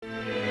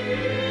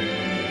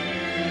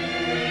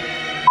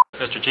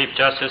Mr. Chief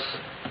Justice,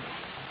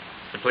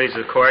 the pleas of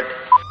the court.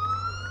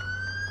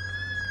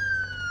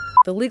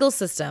 The legal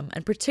system,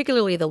 and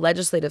particularly the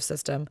legislative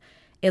system,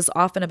 is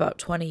often about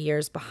 20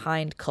 years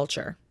behind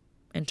culture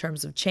in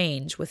terms of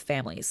change with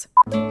families.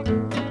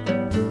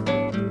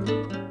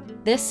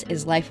 This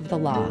is Life of the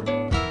Law.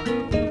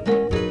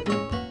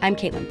 I'm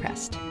Caitlin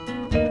Prest.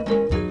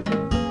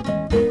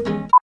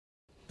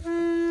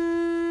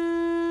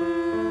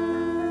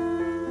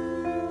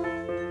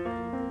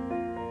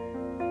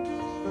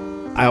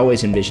 I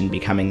always envisioned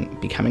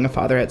becoming a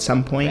father at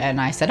some point.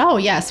 And I said, oh,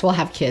 yes, we'll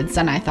have kids.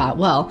 And I thought,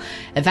 well,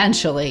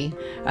 eventually.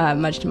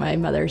 Much to my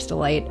mother's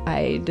delight,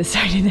 I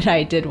decided that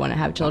I did want to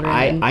have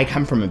children. I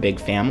come from a big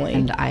family.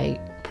 And I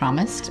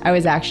promised. I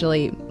was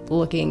actually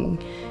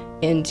looking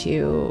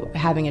into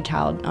having a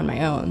child on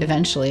my own.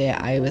 Eventually,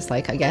 I was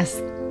like, I guess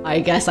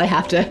I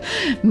have to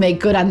make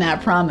good on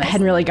that promise. I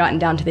hadn't really gotten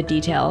down to the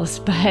details,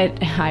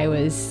 but I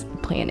was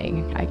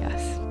planning, I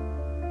guess.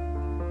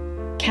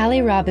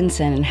 Callie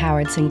Robinson and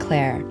Howard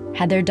Sinclair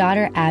had their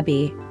daughter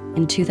Abby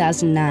in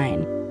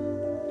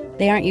 2009.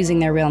 They aren't using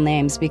their real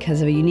names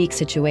because of a unique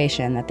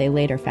situation that they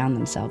later found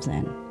themselves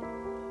in.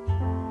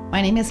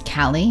 My name is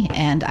Callie,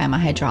 and I'm a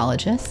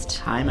hydrologist.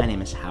 Hi, my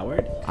name is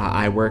Howard.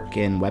 I work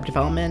in web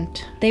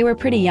development. They were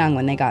pretty young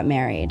when they got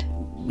married.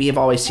 We have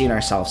always seen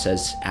ourselves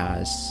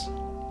as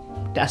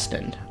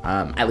destined.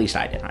 At least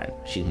I did.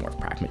 She's more of a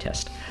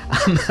pragmatist.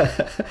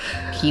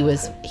 He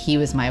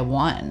was my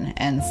one,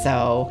 and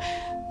so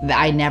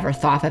I never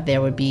thought that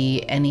there would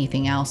be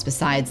anything else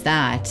besides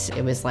that.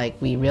 It was like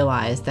we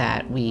realized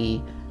that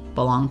we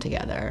belong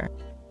together.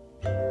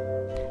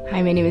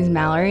 Hi, my name is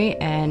Mallory,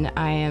 and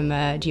I am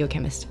a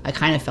geochemist. I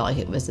kind of felt like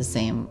it was the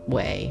same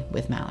way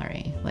with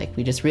Mallory. Like,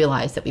 we just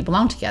realized that we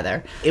belong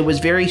together. It was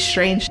very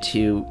strange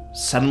to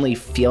suddenly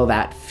feel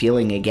that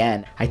feeling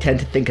again. I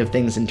tend to think of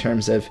things in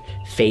terms of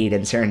fate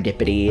and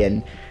serendipity,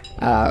 and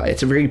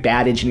it's a very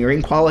bad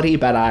engineering quality,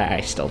 but I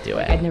still do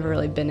it. I'd never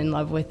really been in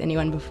love with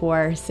anyone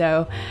before,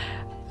 so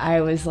I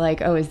was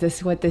like, oh, is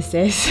this what this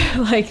is?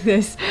 Like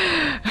this,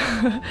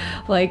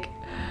 like,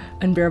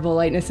 unbearable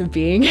lightness of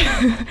being.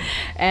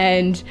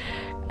 And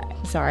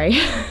sorry.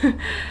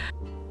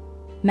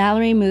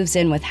 Mallory moves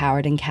in with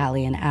Howard and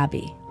Callie and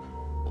Abby.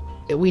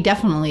 We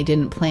definitely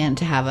didn't plan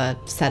to have a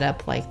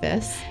setup like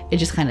this. It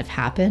just kind of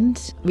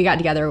happened. We got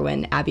together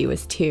when Abby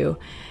was 2,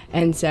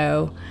 and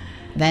so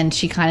then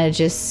she kind of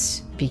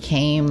just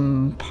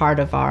became part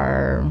of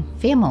our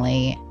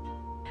family.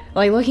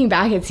 Like, looking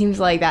back, it seems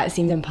like that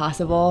seemed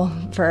impossible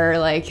for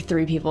like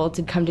 3 people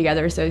to come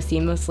together so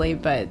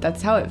seamlessly, but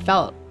that's how it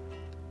felt.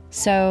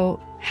 So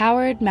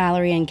Howard,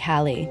 Mallory, and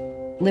Callie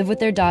live with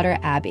their daughter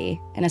Abby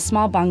in a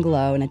small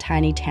bungalow in a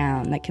tiny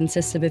town that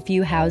consists of a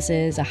few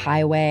houses, a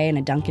highway, and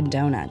a Dunkin'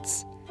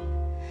 Donuts.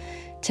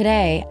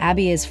 Today,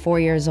 Abby is 4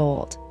 years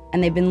old,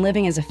 and they've been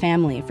living as a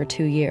family for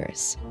 2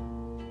 years.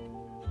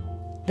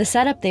 The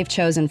setup they've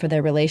chosen for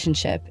their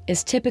relationship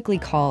is typically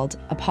called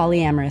a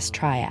polyamorous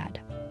triad.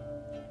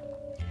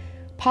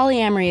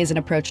 Polyamory is an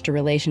approach to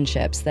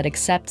relationships that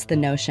accepts the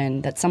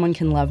notion that someone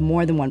can love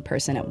more than one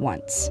person at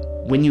once.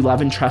 When you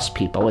love and trust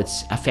people,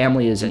 a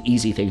family is an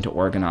easy thing to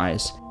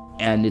organize.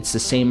 And it's the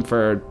same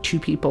for 2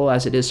 people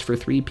as it is for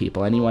 3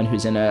 people. Anyone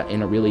who's in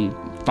a really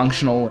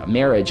functional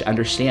marriage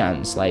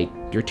understands, like,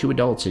 you're 2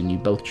 adults and you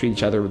both treat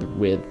each other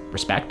with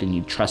respect and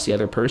you trust the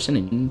other person,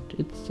 and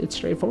it's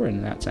straightforward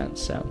in that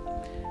sense, so.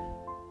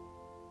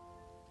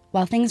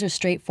 While things are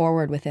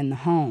straightforward within the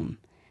home,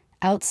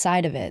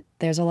 outside of it,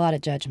 there's a lot of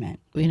judgment.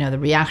 You know, the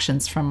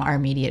reactions from our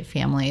immediate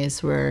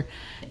families were,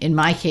 in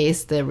my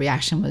case, the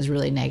reaction was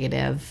really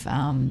negative.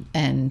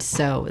 And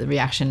so the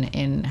reaction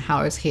in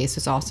Howard's case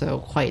was also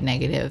quite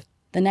negative.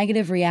 The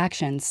negative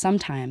reactions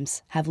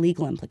sometimes have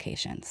legal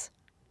implications.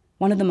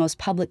 One of the most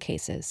public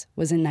cases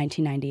was in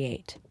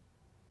 1998.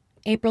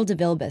 April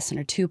DeVilbiss and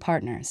her 2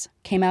 partners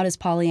came out as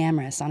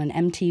polyamorous on an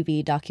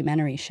MTV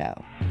documentary show.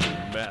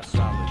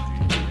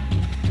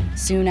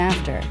 Soon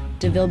after,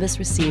 DeVilbiss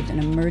received an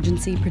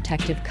emergency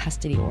protective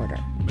custody order,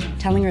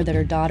 telling her that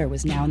her daughter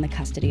was now in the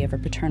custody of her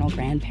paternal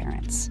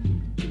grandparents.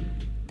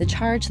 The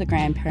charge the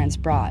grandparents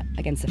brought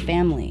against the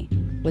family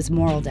was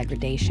moral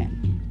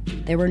degradation.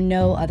 There were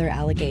no other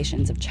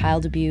allegations of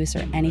child abuse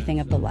or anything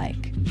of the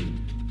like.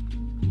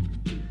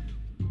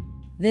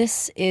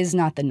 This is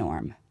not the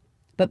norm,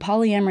 but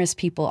polyamorous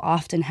people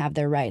often have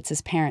their rights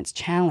as parents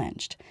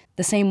challenged,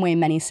 the same way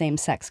many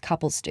same-sex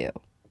couples do.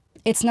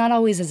 It's not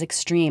always as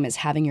extreme as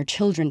having your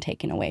children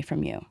taken away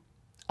from you.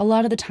 A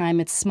lot of the time,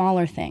 it's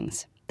smaller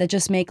things that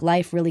just make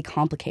life really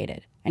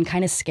complicated and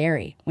kind of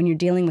scary when you're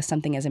dealing with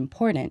something as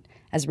important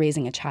as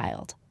raising a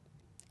child.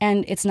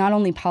 And it's not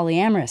only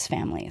polyamorous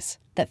families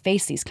that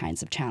face these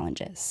kinds of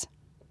challenges.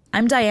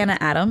 I'm Diana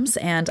Adams,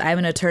 and I'm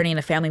an attorney and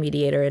a family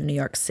mediator in New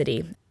York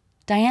City.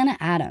 Diana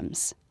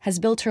Adams has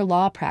built her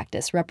law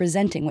practice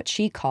representing what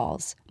she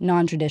calls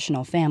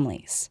non-traditional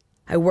families.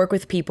 I work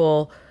with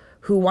people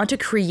who want to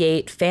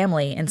create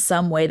family in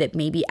some way that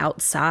may be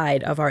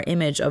outside of our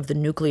image of the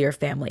nuclear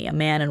family, a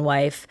man and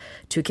wife,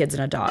 2 kids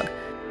and a dog.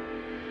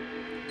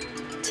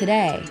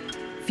 Today,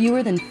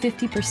 fewer than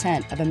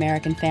 50% of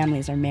American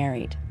families are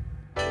married.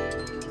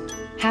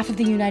 Half of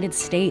the United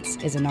States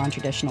is a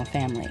non-traditional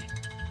family.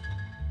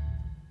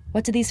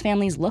 What do these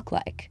families look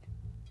like?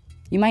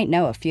 You might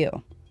know a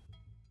few.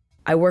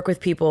 I work with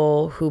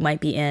people who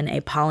might be in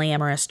a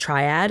polyamorous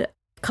triad,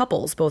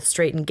 couples, both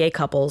straight and gay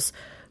couples,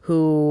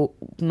 who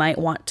might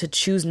want to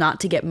choose not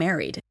to get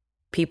married,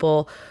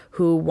 people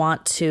who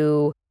want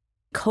to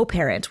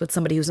co-parent with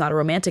somebody who's not a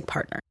romantic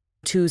partner.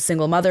 Two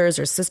single mothers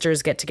or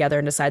sisters get together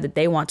and decide that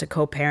they want to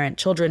co-parent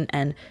children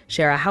and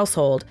share a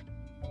household.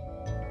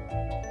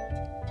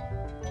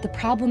 The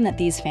problem that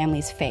these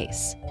families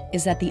face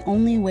is that the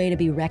only way to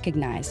be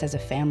recognized as a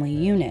family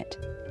unit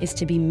is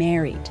to be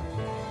married.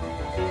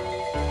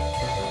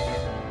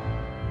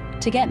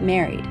 To get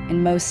married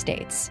in most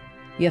states,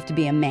 you have to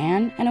be a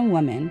man and a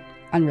woman,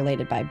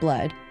 unrelated by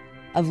blood,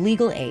 of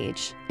legal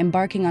age,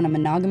 embarking on a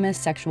monogamous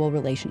sexual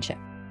relationship.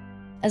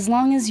 As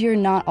long as you're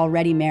not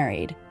already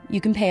married,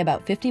 you can pay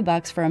about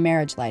 $50 for a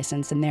marriage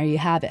license, and there you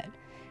have it.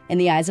 In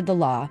the eyes of the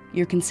law,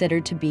 you're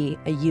considered to be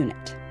a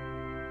unit.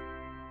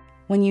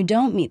 When you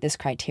don't meet this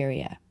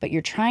criteria, but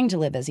you're trying to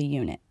live as a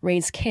unit,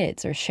 raise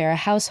kids, or share a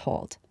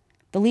household,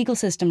 the legal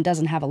system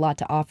doesn't have a lot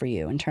to offer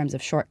you in terms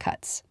of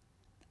shortcuts.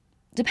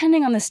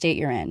 Depending on the state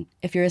you're in,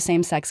 if you're a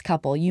same-sex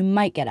couple, you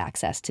might get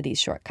access to these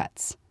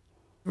shortcuts.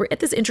 We're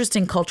at this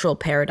interesting cultural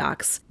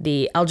paradox.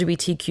 The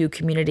LGBTQ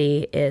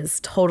community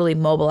is totally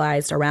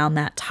mobilized around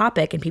that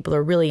topic, and people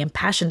are really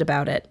impassioned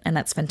about it, and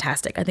that's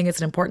fantastic. I think it's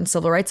an important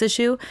civil rights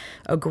issue,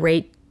 a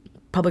great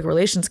public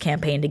relations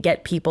campaign to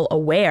get people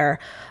aware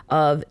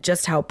of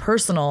just how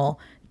personal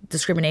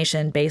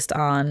discrimination based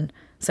on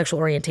sexual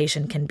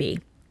orientation can be,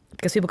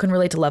 because people can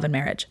relate to love and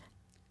marriage.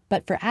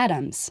 But for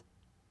Adams,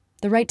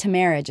 the right to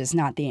marriage is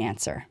not the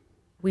answer.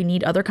 We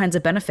need other kinds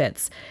of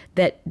benefits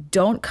that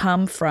don't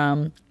come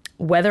from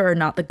whether or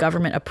not the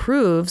government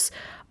approves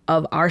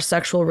of our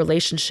sexual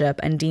relationship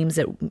and deems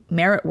it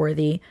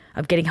merit-worthy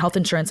of getting health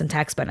insurance and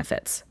tax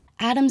benefits.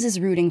 Adams is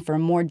rooting for a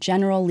more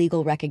general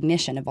legal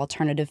recognition of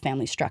alternative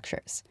family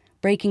structures,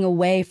 breaking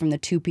away from the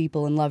two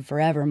people in love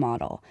forever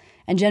model,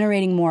 and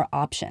generating more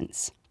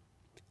options.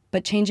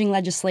 But changing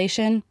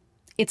legislation,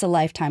 it's a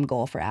lifetime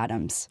goal for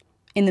Adams.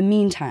 In the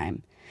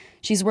meantime,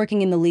 she's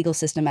working in the legal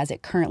system as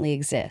it currently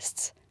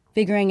exists,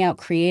 figuring out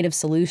creative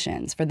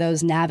solutions for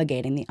those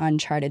navigating the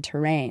uncharted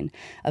terrain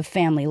of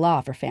family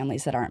law for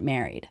families that aren't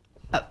married.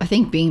 I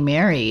think being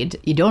married,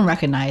 you don't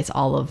recognize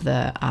all of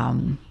the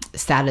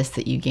status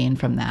that you gain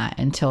from that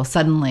until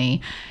suddenly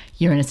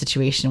you're in a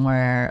situation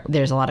where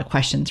there's a lot of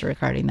questions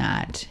regarding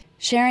that.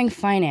 Sharing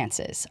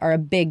finances are a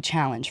big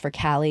challenge for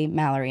Callie,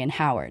 Mallory, and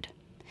Howard.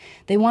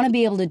 They want to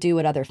be able to do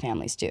what other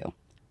families do: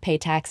 pay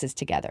taxes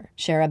together,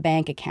 share a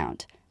bank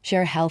account,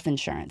 share health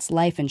insurance,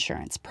 life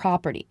insurance,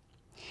 property.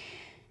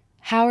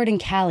 Howard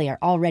and Callie are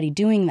already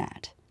doing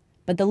that,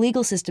 but the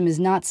legal system is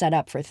not set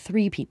up for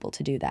 3 people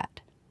to do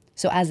that.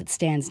 So as it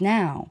stands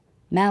now,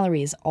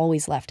 Mallory is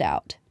always left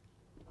out.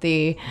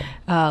 The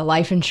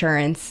life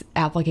insurance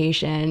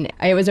application,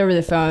 it was over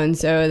the phone,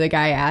 so the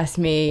guy asked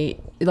me,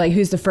 like,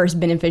 who's the first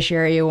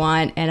beneficiary you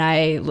want? And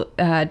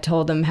I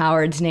told him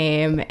Howard's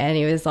name, and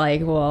he was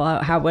like,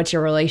 well, what's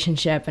your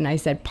relationship? And I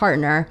said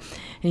partner.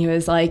 And he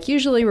was like,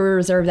 usually we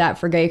reserve that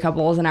for gay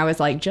couples. And I was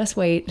like, just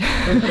wait.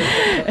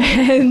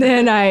 And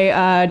then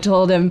I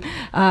told him,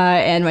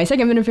 and my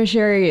second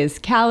beneficiary is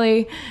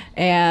Callie,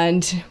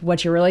 and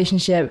what's your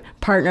relationship?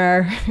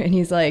 Partner. And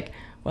he's like,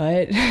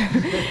 what?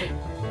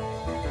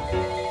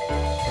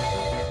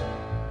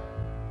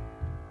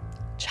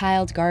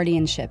 Child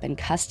guardianship and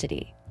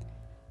custody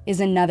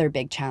is another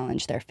big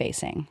challenge they're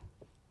facing.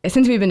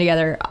 Since we've been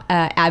together,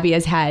 Abby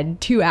has had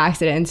 2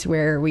 accidents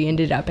where we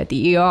ended up at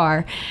the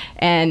ER,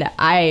 and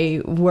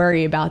I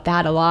worry about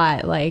that a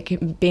lot.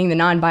 Like, being the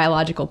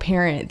non-biological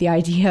parent, the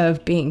idea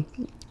of being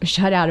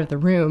shut out of the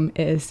room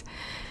is...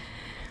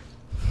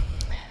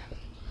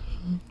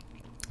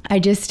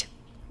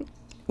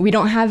 we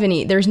don't have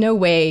any, there's no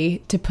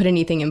way to put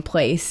anything in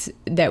place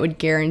that would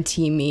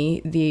guarantee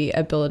me the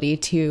ability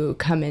to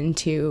come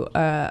into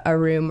a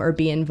room or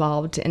be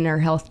involved in our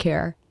health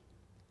care.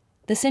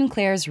 The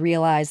Sinclairs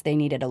realized they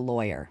needed a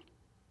lawyer.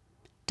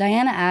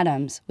 Diana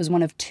Adams was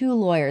one of 2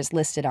 lawyers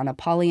listed on a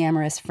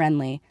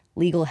polyamorous-friendly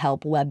legal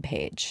help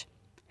webpage.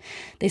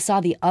 They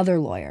saw the other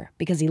lawyer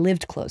because he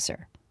lived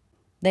closer.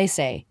 They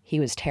say he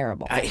was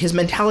terrible. His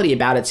mentality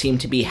about it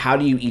seemed to be, how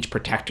do you each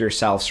protect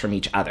yourselves from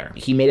each other?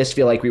 He made us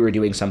feel like we were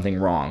doing something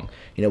wrong.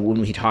 You know,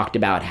 when he talked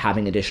about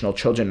having additional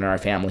children in our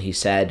family, he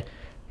said,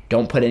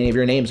 don't put any of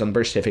your names on the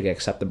birth certificate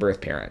except the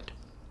birth parent.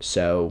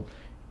 So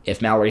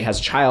if Mallory has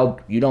a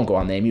child, you don't go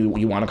on the name.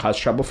 You want to cause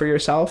trouble for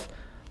yourself?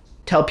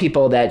 Tell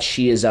people that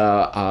she is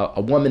a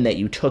woman that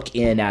you took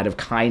in out of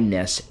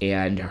kindness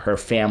and her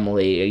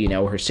family, you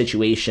know, her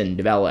situation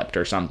developed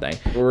or something.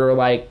 We were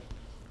like,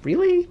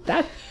 really?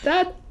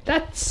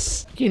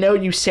 That's, you know,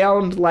 you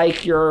sound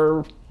like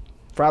you're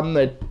from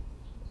the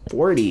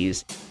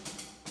 40s.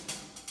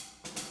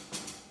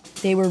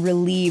 They were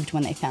relieved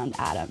when they found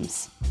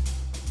Adams.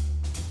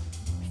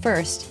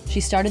 First, she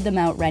started them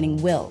out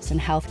writing wills and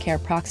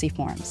healthcare proxy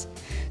forms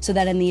so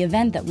that in the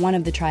event that one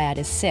of the triad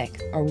is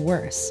sick or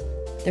worse,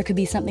 there could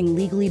be something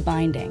legally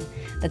binding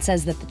that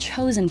says that the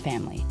chosen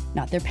family,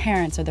 not their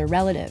parents or their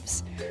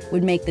relatives,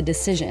 would make the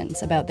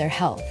decisions about their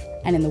health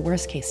and, in the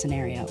worst case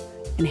scenario,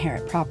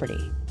 inherit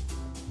property.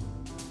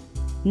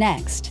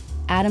 Next,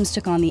 Adams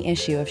took on the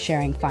issue of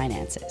sharing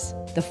finances,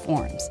 the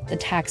forms, the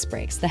tax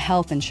breaks, the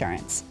health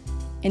insurance.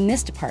 In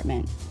this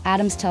department,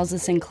 Adams tells the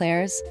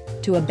Sinclairs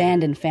to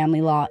abandon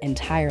family law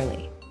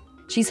entirely.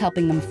 She's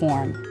helping them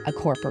form a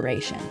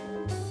corporation.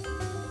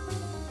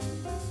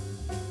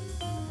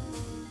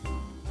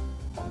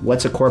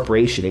 What's a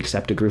corporation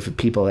except a group of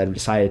people that have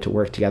decided to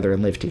work together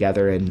and live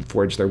together and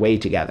forge their way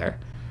together?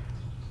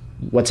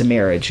 What's a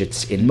marriage?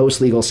 It's, in most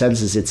legal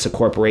senses, it's a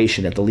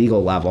corporation at the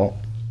legal level.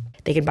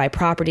 They can buy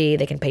property,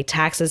 they can pay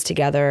taxes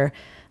together,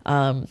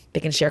 they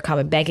can share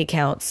common bank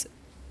accounts,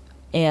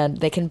 and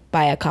they can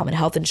buy a common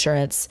health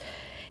insurance.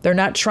 They're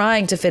not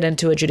trying to fit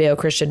into a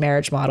Judeo-Christian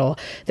marriage model.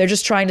 They're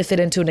just trying to fit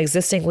into an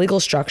existing legal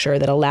structure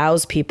that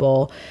allows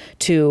people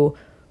to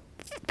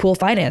pool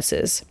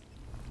finances.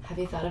 Have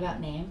you thought about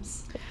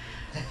names?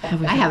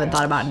 I haven't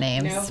thought about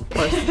names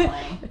personally.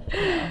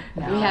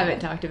 No. We haven't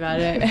talked about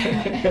it.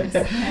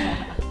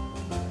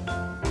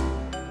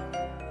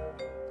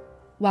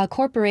 While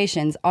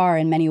corporations are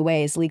in many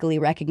ways legally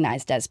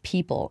recognized as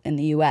people in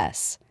the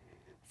U.S.,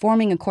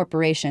 forming a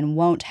corporation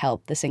won't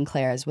help the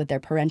Sinclairs with their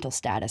parental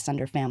status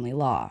under family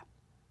law.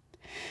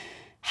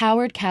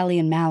 Howard, Callie,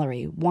 and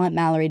Mallory want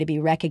Mallory to be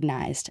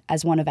recognized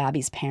as one of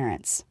Abby's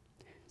parents.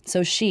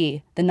 So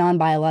she, the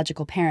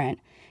non-biological parent,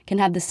 can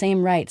have the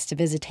same rights to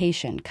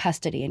visitation,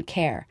 custody, and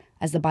care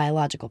as the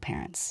biological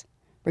parents,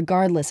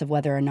 regardless of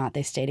whether or not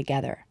they stay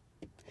together.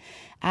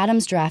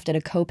 Adams drafted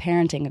a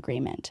co-parenting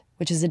agreement,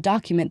 which is a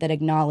document that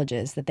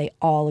acknowledges that they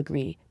all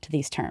agree to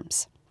these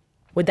terms.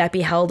 Would that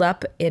be held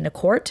up in a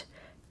court?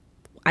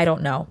 I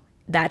don't know.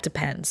 That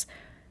depends.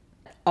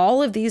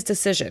 All of these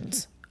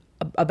decisions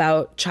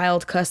about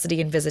child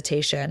custody and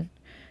visitation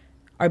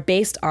are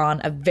based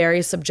on a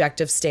very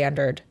subjective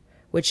standard,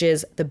 which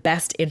is the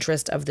best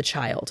interest of the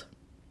child.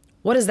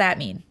 What does that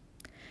mean?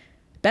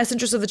 Best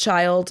interest of the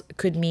child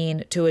could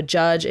mean, to a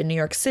judge in New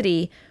York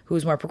City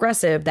who's more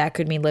progressive, that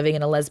could mean living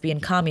in a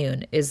lesbian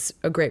commune is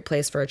a great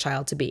place for a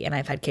child to be. And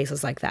I've had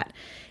cases like that.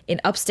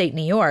 In upstate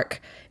New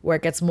York, where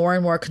it gets more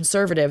and more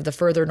conservative the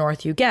further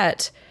north you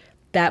get,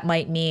 that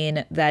might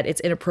mean that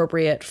it's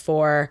inappropriate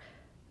for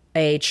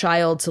a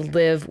child to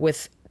live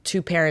with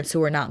two parents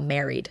who are not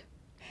married.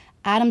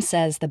 Adams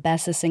says the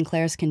best the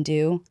Sinclairs can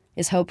do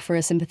is hope for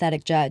a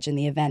sympathetic judge in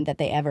the event that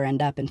they ever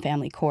end up in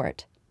family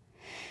court.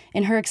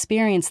 In her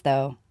experience,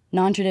 though,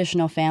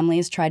 non-traditional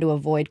families try to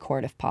avoid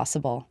court if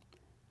possible,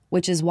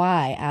 which is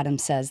why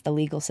Adams says the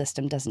legal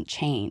system doesn't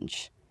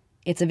change.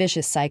 It's a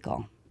vicious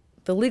cycle.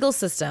 The legal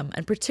system,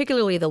 and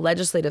particularly the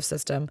legislative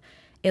system,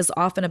 is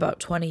often about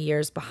 20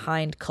 years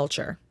behind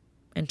culture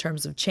in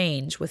terms of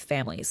change with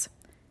families.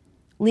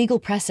 Legal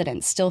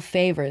precedent still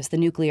favors the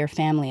nuclear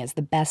family as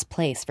the best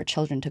place for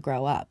children to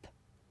grow up.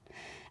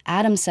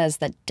 Adams says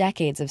that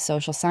decades of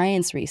social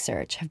science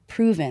research have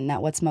proven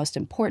that what's most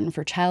important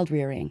for child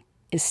rearing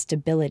is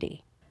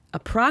stability. A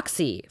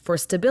proxy for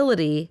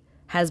stability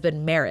has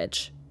been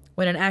marriage,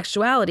 when in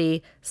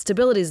actuality,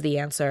 stability is the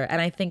answer,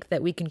 and I think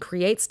that we can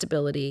create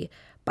stability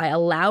by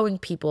allowing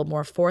people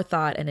more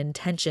forethought and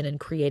intention in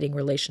creating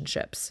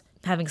relationships,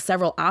 having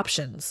several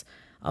options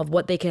of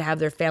what they can have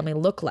their family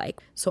look like.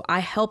 So I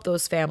help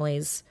those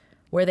families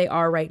where they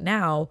are right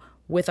now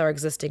with our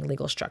existing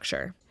legal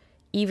structure,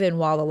 even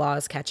while the law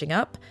is catching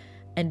up.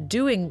 And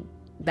doing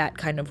that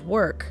kind of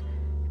work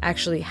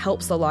actually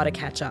helps the law to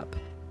catch up.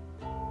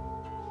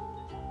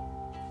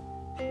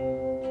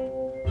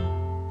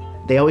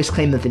 They always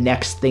claim that the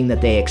next thing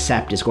that they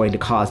accept is going to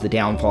cause the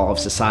downfall of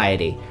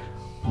society,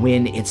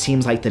 when it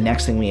seems like the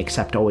next thing we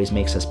accept always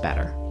makes us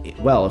better.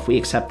 Well, if we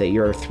accept that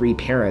you're three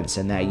parents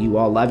and that you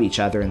all love each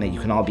other and that you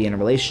can all be in a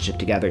relationship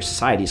together,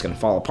 society's going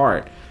to fall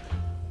apart.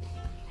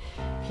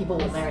 People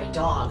will marry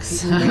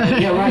dogs.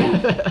 Yeah,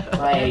 right.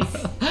 Like,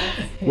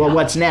 well,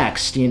 what's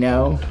next, you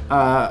know?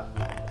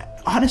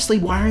 Honestly,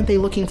 why aren't they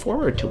looking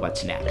forward to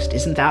what's next?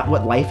 Isn't that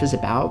what life is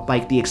about?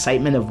 Like, the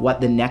excitement of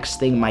what the next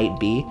thing might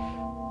be?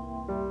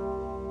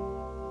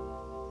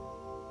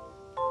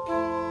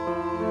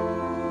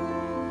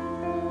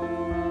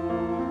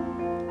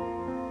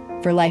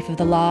 For Life of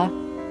the Law,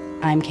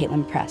 I'm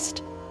Caitlin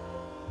Prest.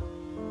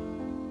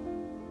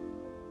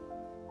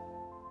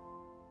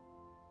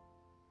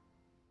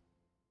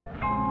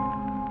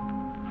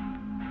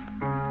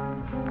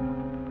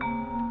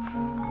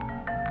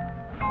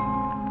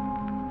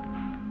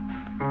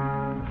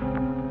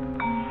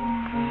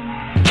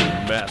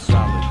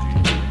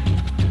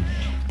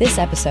 This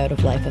episode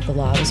of Life of the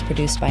Law was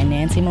produced by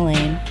Nancy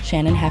Mullane,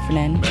 Shannon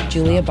Heffernan,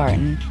 Julia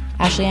Barton,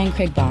 Ashley Ann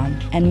Krigbaum,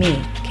 and me,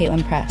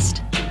 Caitlin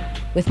Prest,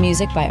 with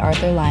music by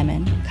Arthur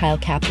Lyman, Kyle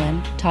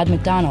Kaplan, Todd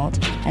McDonald,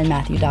 and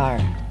Matthew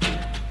Dahr.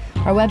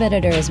 Our web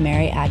editor is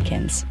Mary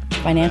Adkins.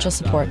 Financial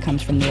support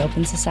comes from the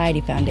Open Society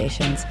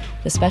Foundations,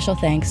 with special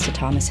thanks to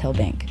Thomas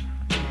Hilbink.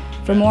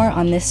 For more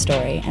on this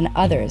story and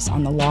others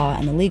on the law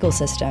and the legal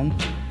system,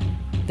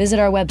 Visit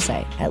our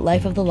website at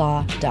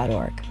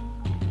lifeofthelaw.org.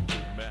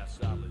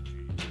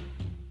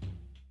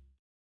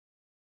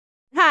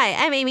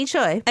 Hi, I'm Amy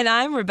Choi. And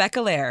I'm Rebecca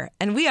Lair,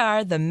 and we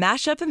are the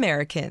Mashup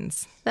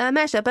Americans. The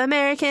Mashup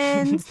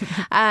Americans.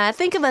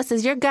 Think of us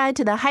as your guide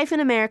to the hyphen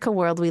America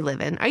world we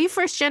live in. Are you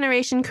first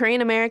generation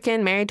Korean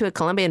American, married to a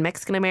Colombian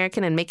Mexican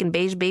American, and making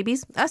beige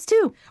babies? Us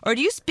too. Or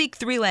do you speak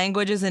 3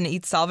 languages and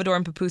eat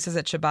Salvadoran pupusas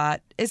at Shabbat?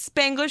 Is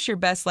Spanglish your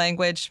best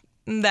language?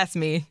 That's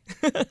me.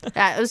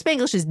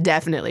 Spanglish is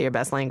definitely your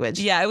best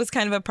language. Yeah, it was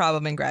kind of a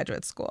problem in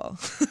graduate school.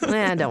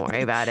 Don't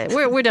worry about it.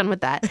 We're done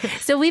with that.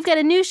 So we've got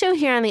a new show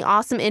here on the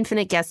awesome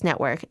Infinite Guest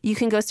Network. You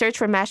can go search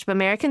for Mashup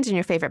Americans in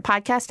your favorite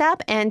podcast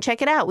app and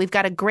check it out. We've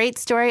got a great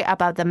story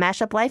about the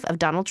mashup life of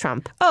Donald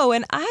Trump. Oh,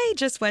 and I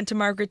just went to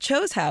Margaret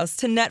Cho's house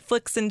to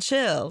Netflix and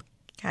chill.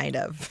 Kind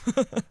of.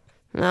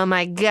 Oh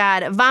my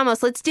God.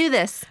 Vamos, let's do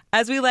this.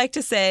 As we like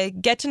to say,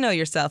 get to know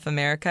yourself,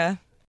 America.